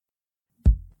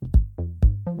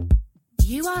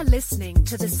You are listening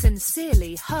to the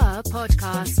Sincerely Her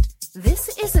podcast.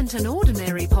 This isn't an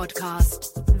ordinary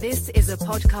podcast. This is a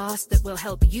podcast that will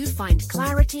help you find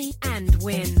clarity and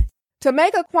win. To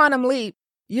make a quantum leap,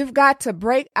 you've got to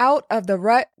break out of the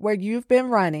rut where you've been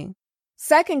running.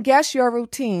 Second guess your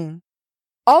routine.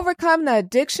 Overcome the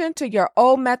addiction to your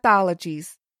old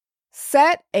methodologies.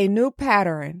 Set a new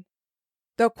pattern.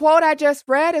 The quote I just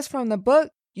read is from the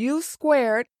book U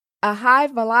Squared, a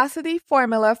high-velocity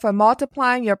formula for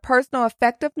multiplying your personal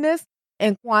effectiveness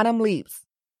in quantum leaps.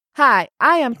 Hi,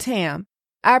 I am Tam.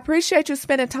 I appreciate you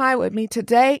spending time with me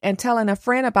today and telling a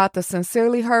friend about the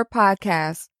Sincerely Her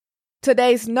podcast.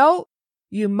 Today's note,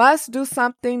 you must do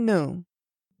something new.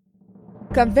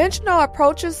 Conventional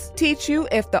approaches teach you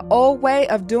if the old way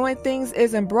of doing things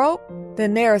isn't broke,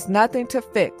 then there is nothing to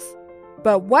fix.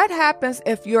 But what happens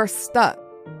if you're stuck?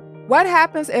 What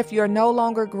happens if you're no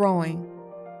longer growing?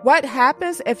 What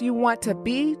happens if you want to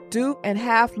be, do, and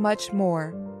have much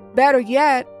more? Better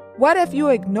yet, what if you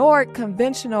ignored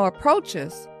conventional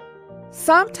approaches?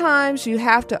 Sometimes you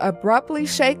have to abruptly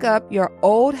shake up your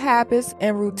old habits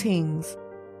and routines.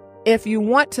 If you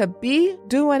want to be,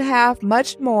 do, and have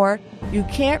much more, you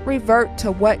can't revert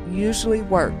to what usually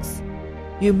works.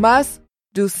 You must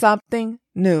do something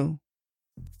new.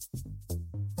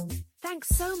 Thanks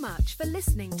so much for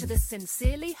listening to the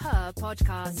Sincerely Her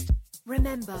podcast.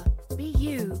 Remember, be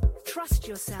you, trust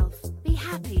yourself, be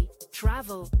happy,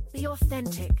 travel, be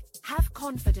authentic, have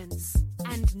confidence,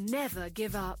 and never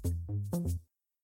give up.